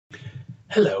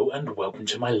Hello and welcome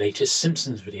to my latest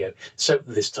Simpsons video. So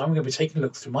this time we're going to be taking a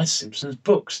look through my Simpsons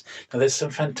books. Now there's some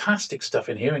fantastic stuff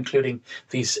in here, including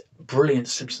these brilliant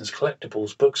Simpsons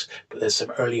Collectibles books, but there's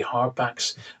some early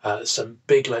hardbacks, some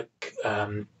big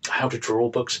how to draw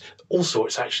books, all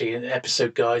sorts actually, in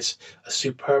episode guides, a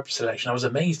superb selection. I was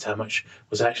amazed how much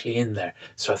was actually in there.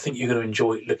 So I think you're going to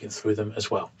enjoy looking through them as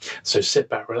well. So sit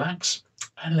back, relax,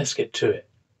 and let's get to it.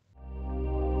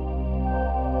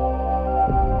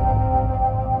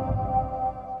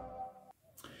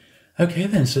 Okay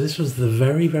then, so this was the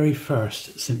very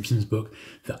first Simpsons book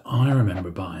that I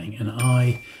remember buying, and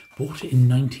I bought it in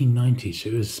 1990, so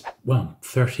it was, well,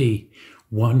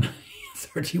 31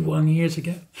 years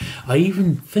ago. I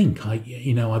even think I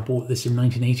bought this in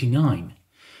 1989,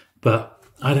 but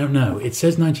I don't know. It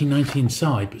says 1990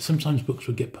 inside, but sometimes books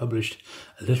would get published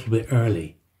a little bit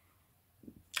early.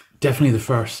 Definitely the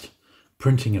first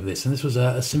printing of this, and this was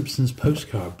a Simpsons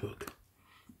postcard book.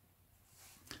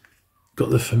 Got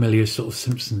the familiar sort of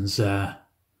Simpsons,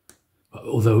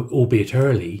 although albeit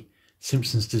early,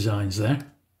 Simpsons designs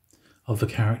there of the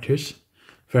characters.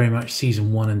 Very much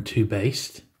season 1 and 2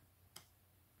 based.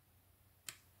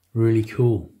 Really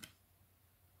cool.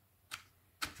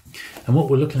 And what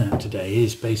we're looking at today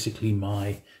is basically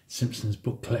my Simpsons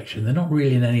book collection. They're not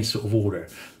really in any sort of order,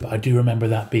 but I do remember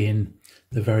that being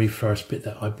the very first bit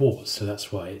that I bought, so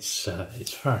that's why it's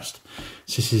first.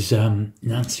 So this is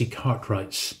Nancy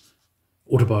Cartwright's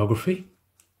autobiography,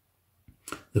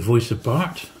 The Voice of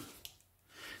Bart.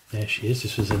 There she is.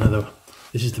 This is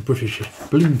the British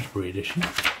Bloomsbury edition.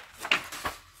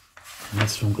 And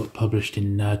this one got published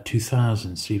in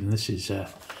 2000, so even this is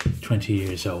 20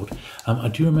 years old. I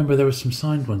do remember there were some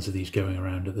signed ones of these going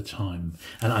around at the time.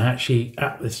 And I actually,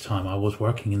 at this time, I was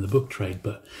working in the book trade,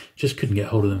 but just couldn't get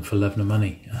hold of them for love nor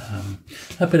money.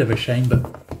 A bit of a shame, but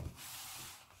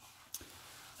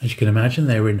as you can imagine,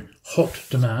 they were in hot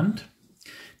demand.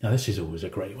 Now, this is always a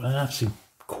great one. An absolute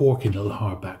corking little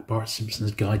hardback, Bart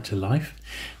Simpson's Guide to Life.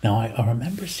 Now, I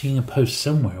remember seeing a post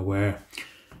somewhere where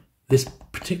this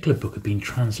particular book had been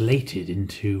translated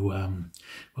into,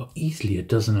 well, easily a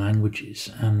dozen languages.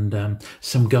 And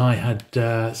some guy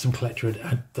some collector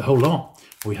had the whole lot.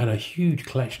 We had a huge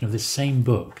collection of this same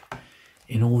book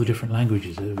in all the different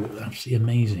languages. It was absolutely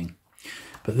amazing.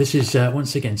 But this is,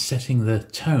 once again, setting the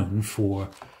tone for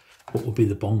what will be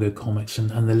the Bongo comics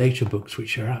and the later books,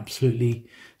 which are absolutely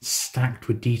stacked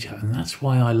with detail. And that's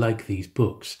why I like these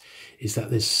books, is that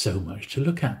there's so much to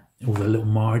look at. All the little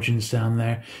margins down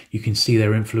there. You can see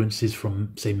their influences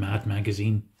from, say, Mad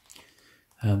Magazine.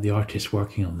 The artists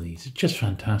working on these. It's just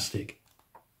fantastic.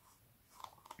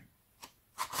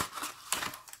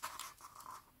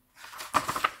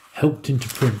 Helped into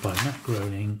print by Matt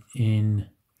Groening in...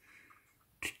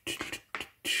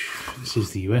 This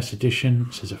is the US edition.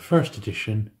 This is a first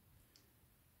edition.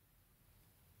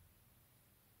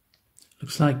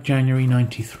 Looks like January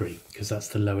 93, because that's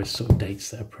the lowest sort of dates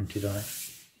that are printed on it.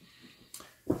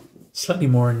 Slightly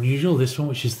more unusual, this one,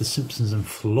 which is the Simpsons and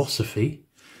Philosophy,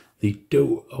 the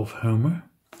Doe of Homer.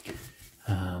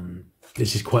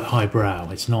 This is quite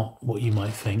highbrow. It's not what you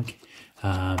might think.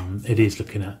 It is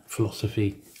looking at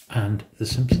philosophy and the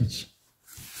Simpsons.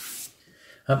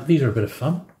 These are a bit of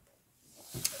fun.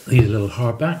 These are little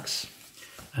hardbacks,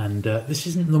 and this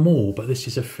isn't them all, but this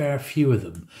is a fair few of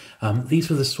them. These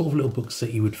were the sort of little books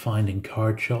that you would find in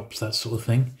card shops, that sort of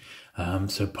thing.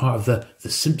 So part of the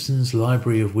Simpsons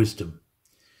Library of Wisdom.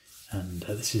 And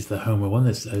this is the Homer one.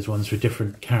 There's those ones for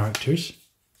different characters.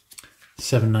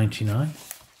 $7.99.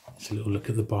 It's a little look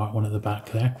at the Bart one at the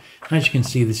back there. As you can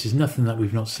see, this is nothing that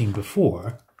we've not seen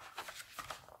before.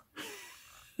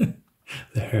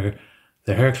 The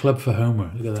Hair Club for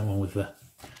Homer. Look at that one with the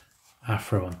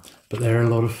afro on. But they're a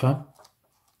lot of fun.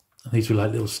 And these were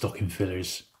like little stocking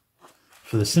fillers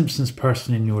for the Simpsons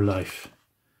person in your life.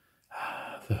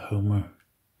 The Homer.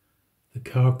 The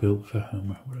car built for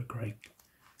Homer. What a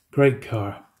great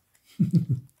car.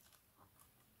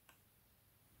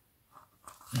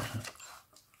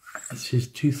 This is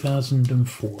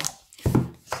 2004.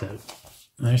 So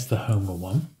there's the Homer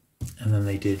one. And then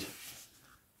they did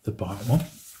the Bart one.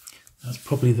 That's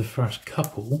probably the first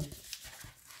couple.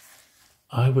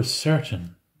 I was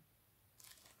certain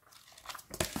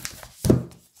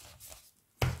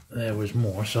there was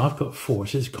more. So I've got 4.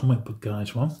 So this is Comic Book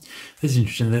Guys one. This is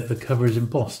interesting that the cover is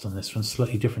embossed on this one,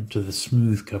 slightly different to the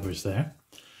smooth covers there.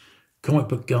 Comic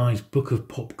Book Guys Book of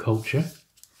Pop Culture.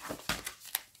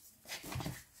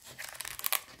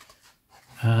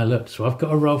 Look, so I've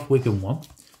got a Ralph Wiggum one,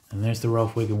 and there's the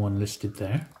Ralph Wiggum one listed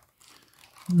there.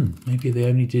 Maybe they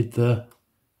only did the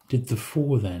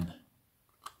 4 then.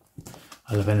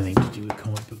 I love anything to do with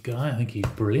comic book guy. I think he's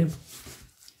brilliant.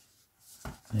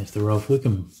 There's the Ralph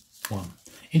Wiggum one.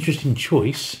 Interesting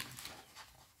choice.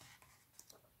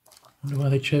 I wonder why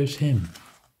they chose him.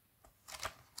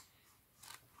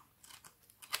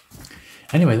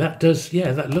 Anyway, that does,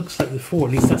 yeah, that looks like the 4.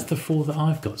 At least that's the 4 that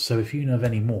I've got. So if you know of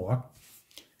any more,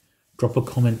 drop a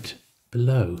comment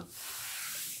below.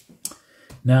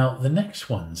 Now, the next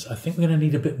ones, I think we're going to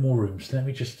need a bit more room. So let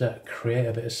me just create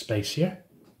a bit of space here.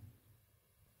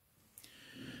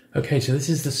 Okay, so this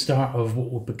is the start of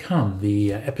what will become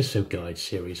the episode guide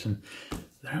series. And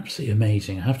they're absolutely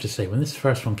amazing. I have to say, when this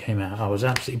first one came out, I was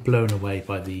absolutely blown away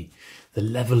by the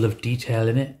level of detail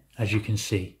in it, as you can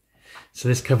see. So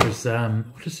this covers,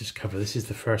 what does this cover? This is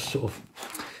the first sort of,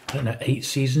 I don't know, 8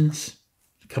 seasons,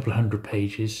 a couple of 100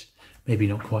 pages, maybe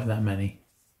not quite that many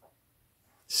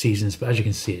seasons, but as you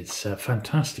can see, it's a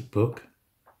fantastic book,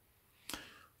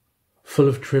 full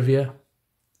of trivia.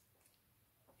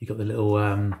 You got the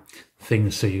little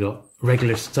things, so you got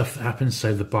regular stuff that happens.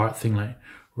 So the Bart thing, like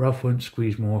Ralph won't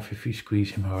squeeze more if you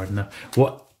squeeze him hard enough.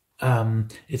 What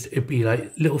it'd be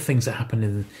like little things that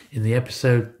happen in the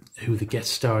episode, who the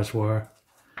guest stars were,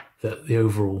 the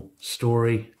overall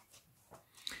story,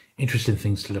 interesting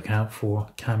things to look out for,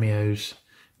 cameos,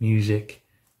 music,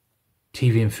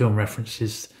 TV and film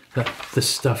references, the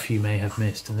stuff you may have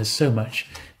missed. And there's so much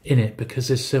in it because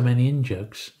there's so many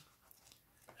in-jokes.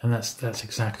 And that's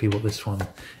exactly what this one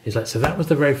is like. So that was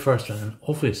the very first one, and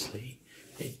obviously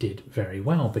it did very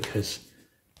well because,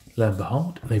 lo and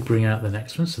behold, they bring out the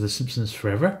next one, so The Simpsons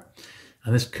Forever,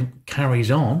 and this carries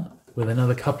on with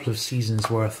another couple of seasons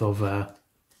worth of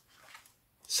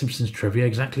Simpsons trivia,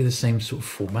 exactly the same sort of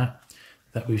format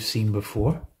that we've seen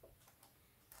before.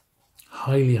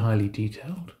 Highly, highly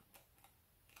detailed.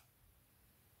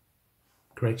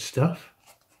 Great stuff.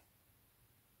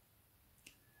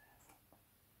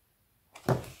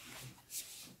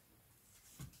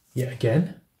 Yet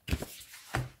again,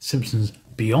 Simpsons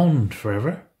Beyond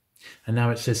Forever, and now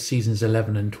it says seasons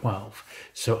 11 and 12.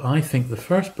 So I think the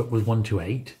first book was 1 to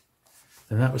 8,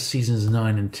 and that was seasons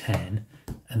 9 and 10,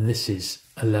 and this is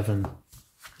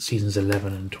seasons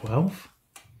 11 and 12.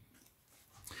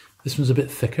 This one's a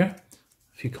bit thicker,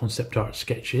 a few concept art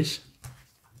sketches.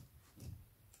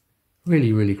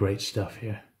 Really, really great stuff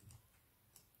here.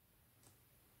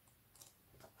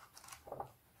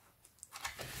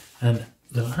 And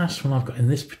the last one I've got in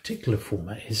this particular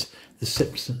format is The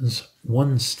Simpsons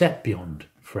One Step Beyond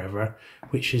Forever,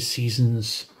 which is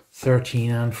seasons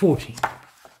 13 and 14.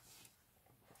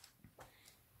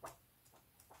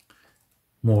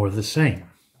 More of the same.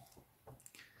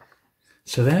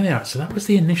 So there they are. So that was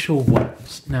the initial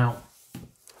ones. Now,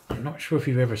 I'm not sure if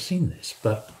you've ever seen this,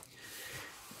 but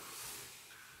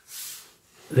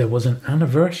there was an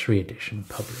anniversary edition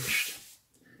published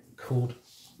called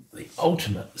The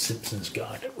Ultimate Simpsons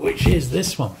Guide, which is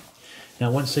this one.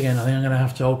 Now, once again, I think I'm going to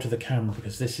have to alter the camera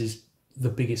because this is the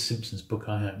biggest Simpsons book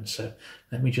I own. So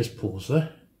let me just pause there.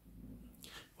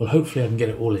 Well, hopefully I can get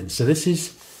it all in. So this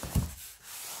is,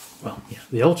 well, yeah,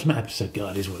 The Ultimate Episode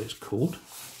Guide is what it's called.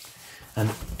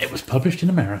 And it was published in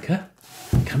America.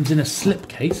 It comes in a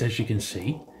slipcase, as you can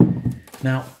see.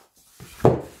 Now,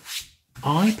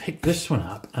 I picked this one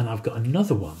up, and I've got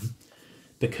another one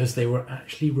because they were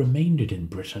actually remaindered in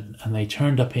Britain, and they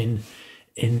turned up in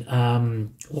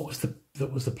what was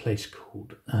the place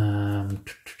called?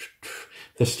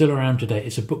 They're still around today.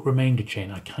 It's a book remainder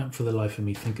chain. I can't for the life of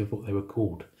me think of what they were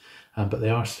called, but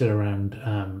they are still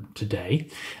around today.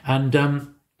 And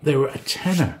they were a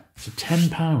tenner, so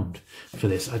 £10 for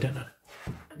this. I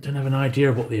don't have an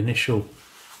idea of what the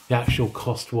actual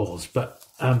cost was, but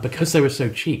because they were so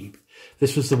cheap,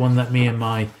 this was the one that me and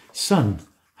my son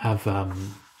have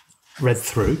read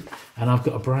through, and I've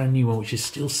got a brand new one which is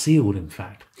still sealed, in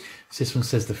fact. So this one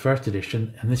says the first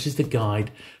edition, and this is the guide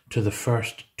to the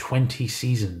first 20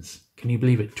 seasons. Can you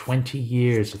believe it? 20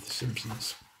 years of The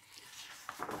Simpsons.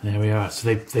 There we are.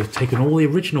 So they've taken all the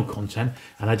original content,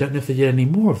 and I don't know if they did any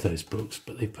more of those books,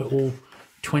 but they put all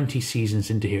 20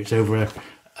 seasons into here. It's over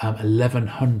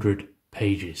 1,100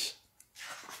 pages.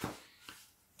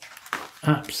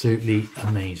 Absolutely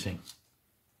amazing.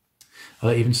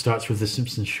 It even starts with the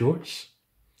Simpsons shorts.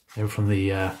 They were from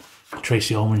the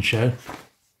Tracy Ullman show,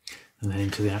 and then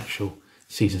into the actual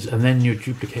seasons. And then you're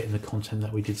duplicating the content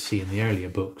that we did see in the earlier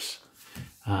books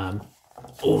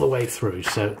all the way through.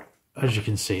 So as you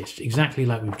can see, it's exactly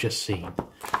like we've just seen,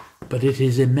 but it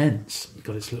is immense. It's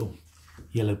got its little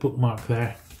yellow bookmark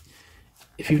there.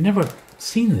 If you've never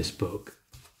seen this book,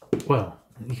 well,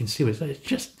 you can see it's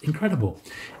just incredible.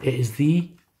 It is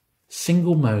the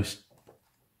single most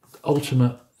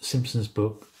ultimate Simpsons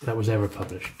book that was ever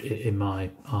published in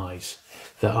my eyes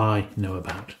that I know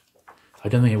about. I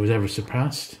don't think it was ever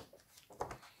surpassed.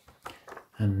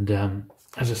 And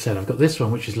as I said, I've got this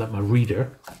one, which is like my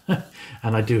reader.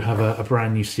 And I do have a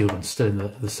brand new sealed one still in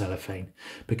the cellophane,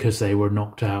 because they were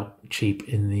knocked out cheap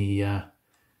in the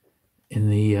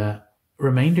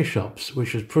remainder shops,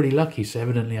 which was pretty lucky. So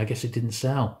evidently, I guess it didn't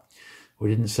sell, or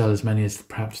didn't sell as many as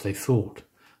perhaps they thought.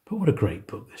 But what a great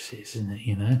book this is, isn't it?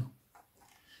 You know,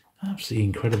 absolutely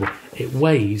incredible. It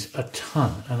weighs a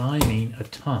ton, and I mean a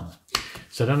ton.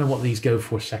 So I don't know what these go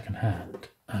for second hand,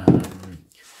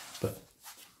 but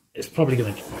it's probably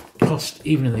going to cost,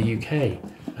 even in the UK,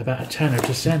 about £10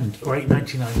 to send, or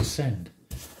 £8.99 to send.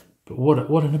 But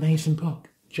what an amazing book!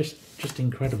 Just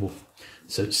incredible.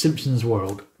 So Simpsons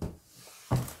World,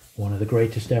 one of the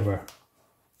greatest ever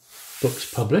books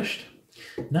published.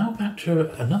 Now back to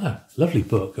another lovely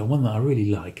book, and one that I really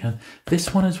like, and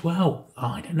this one as well.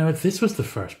 I don't know if this was the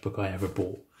first book I ever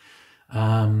bought.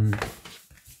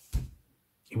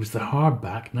 It was the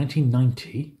hardback,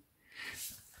 1990.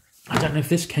 I don't know if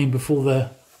this came before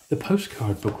the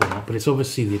postcard book or not, but it's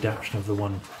obviously the adaptation of the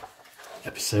one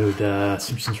episode,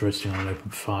 Simpsons Roasting on an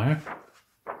Open Fire.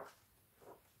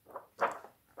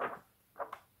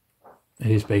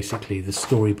 It is basically the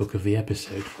storybook of the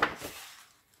episode.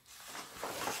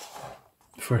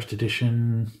 First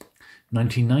edition,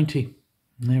 1990.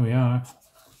 There we are.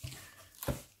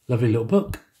 Lovely little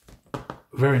book.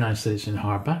 Very nice that it's in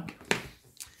hardback.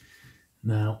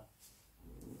 Now,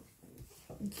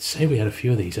 say we had a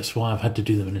few of these, that's why I've had to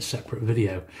do them in a separate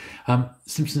video.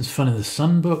 Simpsons Fun in the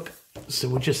Sun book. So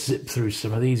we'll just zip through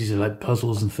some of these. These are like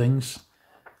puzzles and things.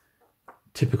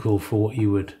 Typical for what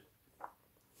you would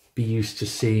be used to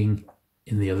seeing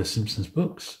in the other Simpsons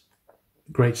books.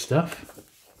 Great stuff.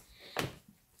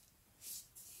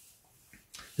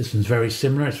 This one's very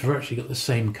similar. It's virtually got the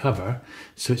same cover.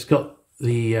 So it's got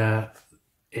the...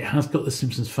 it has got the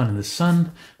Simpsons Fun in the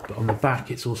Sun, but on the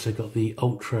back it's also got the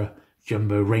Ultra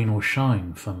Jumbo Rain or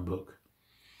Shine fun book.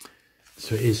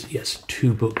 So it is, yes,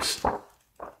 two books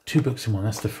in one.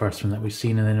 That's the first one that we've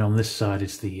seen, and then on this side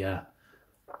is the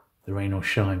Rain or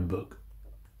Shine book.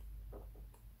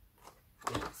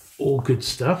 All good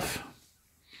stuff.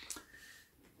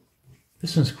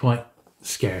 This one's quite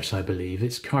scarce, I believe.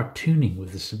 It's cartooning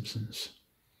with the Simpsons.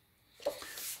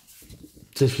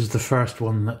 This was the first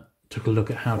one that took a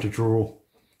look at how to draw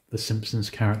the Simpsons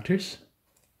characters.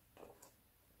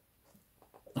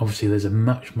 Obviously there's a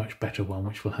much better one,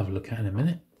 which we'll have a look at in a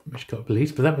minute, which got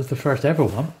released, but that was the first ever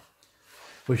one,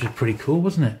 which is pretty cool,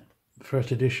 wasn't it?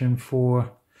 First edition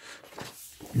for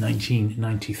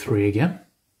 1993 again.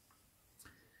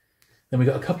 Then we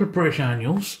got a couple of British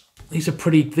annuals. These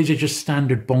are just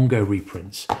standard bongo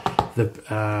reprints. The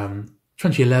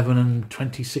 2011 and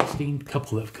 2016,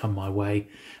 couple that have come my way.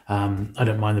 I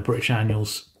don't mind the British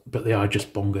annuals, but they are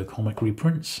just bongo comic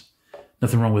reprints.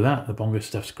 Nothing wrong with that. The bongo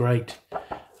stuff's great.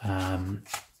 A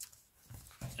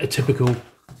typical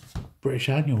British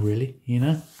annual, really, you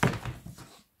know.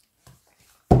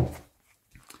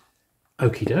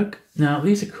 Okie doke. Now,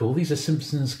 these are cool. These are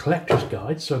Simpsons Collector's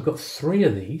Guides. So I've got 3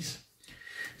 of these.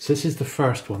 So this is the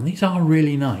first one. These are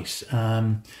really nice.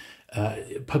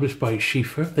 Published by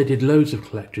Schiefer. They did loads of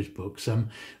collector's books.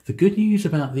 The good news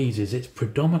about these is it's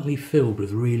predominantly filled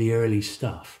with really early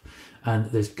stuff.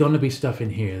 And there's going to be stuff in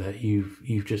here that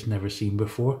you've just never seen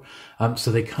before.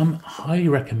 So they come highly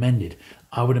recommended.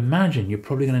 I would imagine you're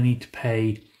probably going to need to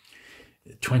pay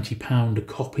 £20 a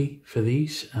copy for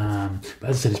these. But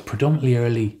as I said, it's predominantly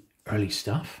early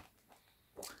stuff.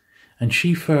 And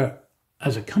Schiefer,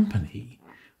 as a company,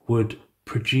 would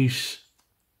produce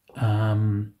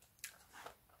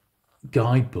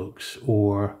guidebooks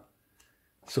or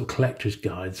sort of collector's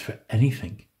guides for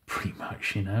anything, pretty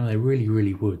much, you know. They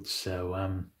really would.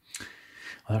 So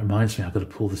that reminds me, I've got to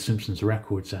pull the Simpsons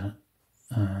records out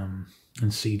and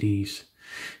CDs.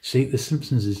 See, the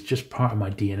Simpsons is just part of my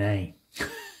DNA.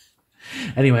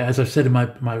 Anyway, as I've said in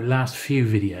my last few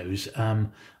videos,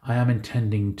 I am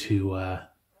intending to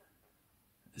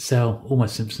sell all my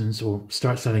Simpsons, or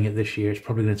start selling it this year. It's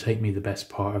probably going to take me the best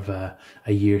part of a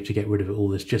year to get rid of it all.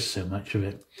 There's just so much of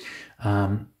it.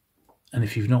 And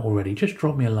if you've not already, just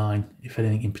drop me a line if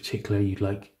anything in particular you'd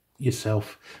like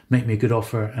yourself. Make me a good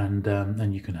offer,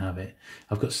 and you can have it.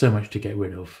 I've got so much to get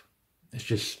rid of. It's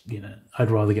just, you know,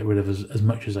 I'd rather get rid of as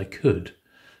much as I could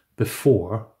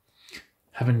before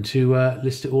having to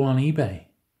list it all on eBay.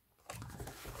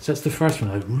 So that's the first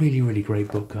one. A really great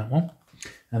book, that one.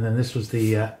 And then this was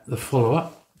the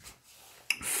follow-up,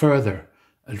 Further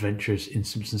Adventures in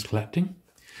Simpsons Collecting.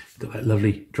 Got that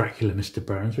lovely Dracula Mr.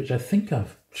 Burns, which I think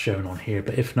I've shown on here,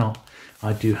 but if not,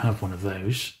 I do have one of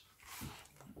those.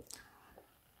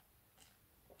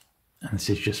 And this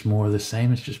is just more of the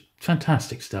same. It's just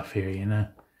fantastic stuff here, you know.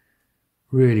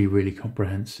 Really, really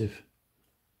comprehensive.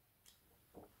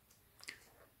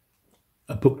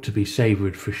 A book to be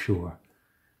savoured for sure.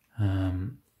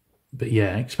 But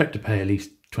yeah, I expect to pay at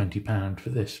least £20 for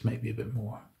this, maybe a bit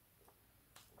more.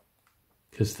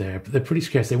 Because they're pretty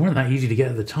scarce. They weren't that easy to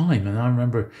get at the time, and I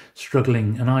remember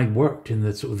struggling. And I worked in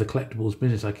the sort of the collectibles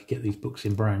business. I could get these books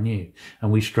in brand new,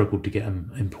 and we struggled to get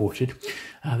them imported.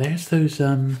 There's those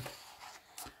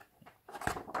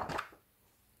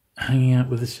hanging out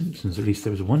with the Simpsons. At least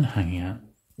there was one hanging out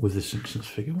with the Simpsons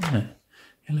figure, wasn't it?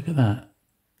 Yeah, look at that.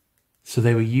 So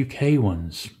they were UK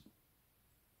ones.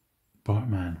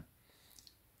 Bartman.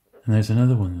 And there's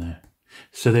another one there.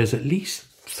 So there's at least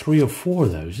 3 or 4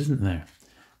 of those, isn't there?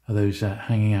 Are those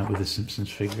hanging out with the Simpsons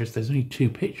figures? There's only 2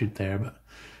 pictured there, but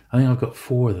I think I've got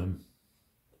 4 of them.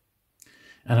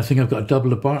 And I think I've got a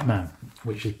double of Bartman,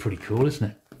 which is pretty cool,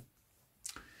 isn't it?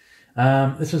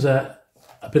 This was a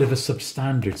bit of a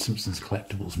substandard Simpsons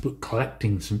collectibles book,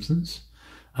 Collecting Simpsons,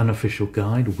 unofficial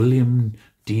guide, William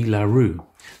D. LaRue.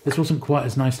 This wasn't quite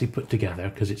as nicely put together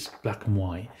because it's black and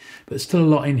white, but there's still a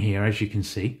lot in here, as you can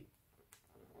see.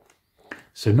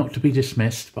 So not to be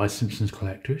dismissed by Simpsons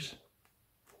collectors.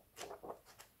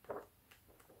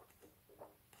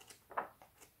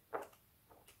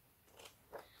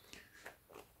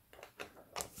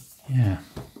 Yeah,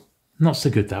 not so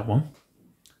good, that one,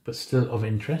 but still of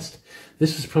interest.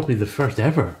 This is probably the first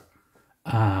ever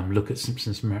look at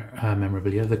Simpsons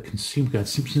memorabilia, the Consumer Guide,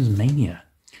 Simpsons Mania.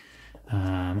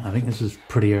 I think this was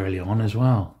pretty early on as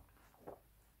well.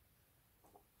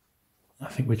 I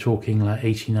think we're talking like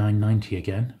 89, 90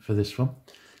 again for this one.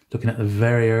 Looking at the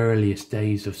very earliest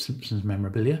days of Simpsons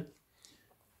memorabilia.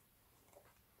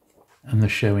 And the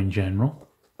show in general.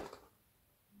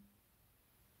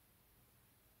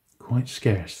 Quite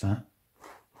scarce, that.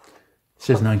 It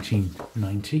says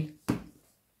 1990.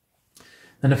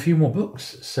 Then a few more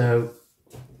books. So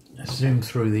let's zoom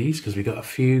through these because we've got a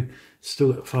few,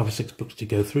 still got 5 or 6 books to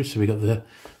go through. So we got the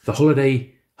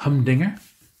Holiday Humdinger.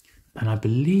 And I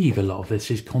believe a lot of this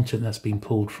is content that's been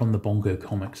pulled from the Bongo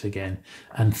comics again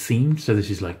and themed. So this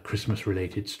is like Christmas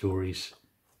related stories.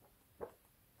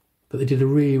 But they did a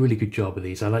really, really good job of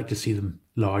these. I like to see them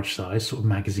large size, sort of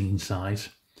magazine size.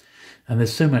 And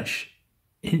there's so much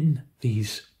in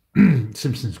these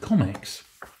Simpsons comics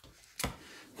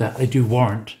that they do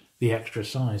warrant the extra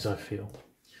size, I feel.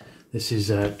 This is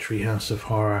Treehouse of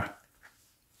Horror,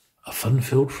 a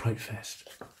fun-filled fright fest.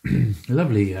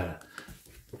 Lovely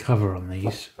cover on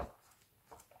these.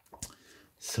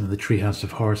 Some of the Treehouse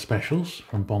of Horror specials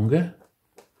from Bongo,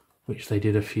 which they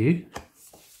did a few.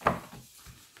 As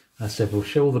I said, we'll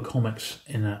show all the comics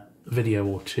in a video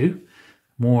or two.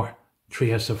 More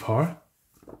Treehouse of Horror.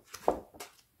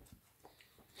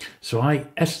 So I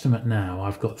estimate now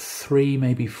I've got 3,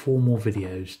 maybe 4 more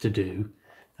videos to do,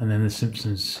 and then The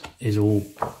Simpsons is all,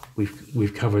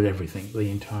 we've covered everything, the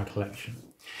entire collection.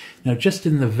 Now, just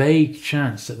in the vague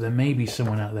chance that there may be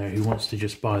someone out there who wants to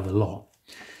just buy the lot,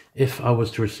 if I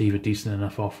was to receive a decent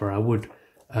enough offer, I would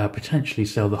potentially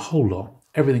sell the whole lot,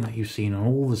 everything that you've seen on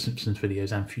all the Simpsons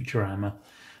videos and Futurama,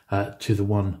 to the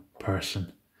one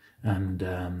person. And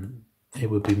it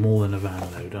would be more than a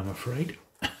van load, I'm afraid.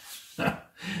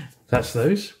 That's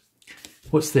those.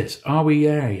 What's this? Are We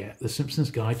There Yet? The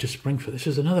Simpsons Guide to Springfield. This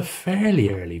is another fairly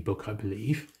early book, I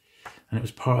believe. And it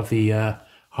was part of the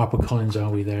HarperCollins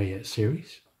Are We There Yet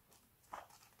series.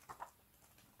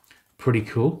 Pretty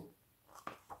cool.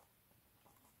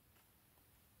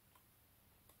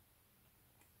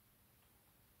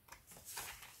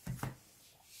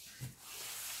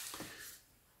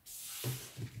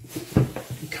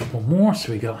 A couple more.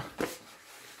 So we got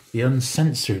the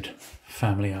Uncensored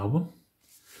family album.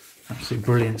 Absolutely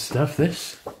brilliant stuff,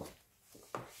 this.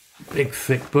 Big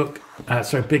thick book.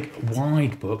 Sorry, big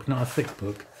wide book, not a thick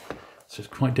book. So it's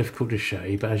quite difficult to show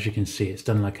you, but as you can see, it's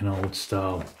done like an old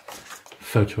style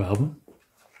photo album.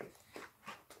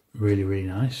 Really, really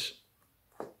nice.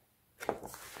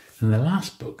 And the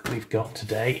last book we've got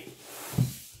today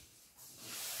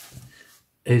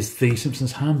is the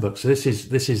Simpsons Handbook. So this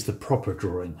is the proper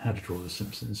drawing, how to draw the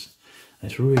Simpsons. And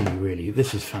it's really, really,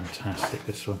 this is fantastic,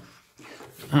 this one.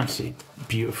 Absolutely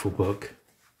beautiful book.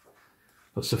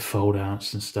 Lots of fold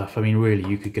outs and stuff. I mean, really,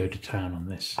 you could go to town on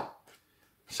this.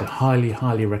 So highly,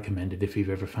 highly recommended if you've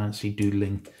ever fancied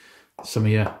doodling some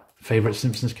of your favourite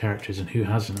Simpsons characters, and who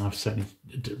hasn't? I've certainly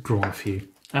drawn a few.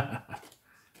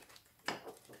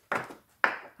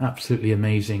 Absolutely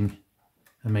amazing,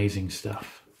 amazing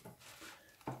stuff.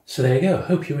 So there you go.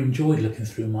 Hope you enjoyed looking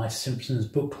through my Simpsons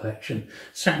book collection.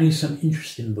 Certainly some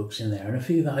interesting books in there, and a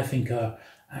few that I think are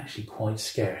actually quite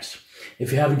scarce.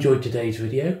 If you have enjoyed today's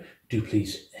video, do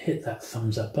please hit that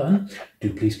thumbs up button.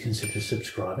 Do please consider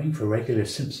subscribing for regular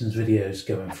Simpsons videos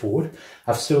going forward.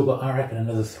 I've still got, I reckon,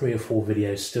 another 3 or 4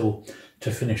 videos still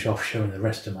to finish off showing the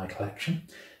rest of my collection.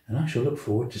 And I shall look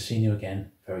forward to seeing you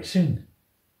again very soon.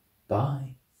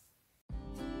 Bye.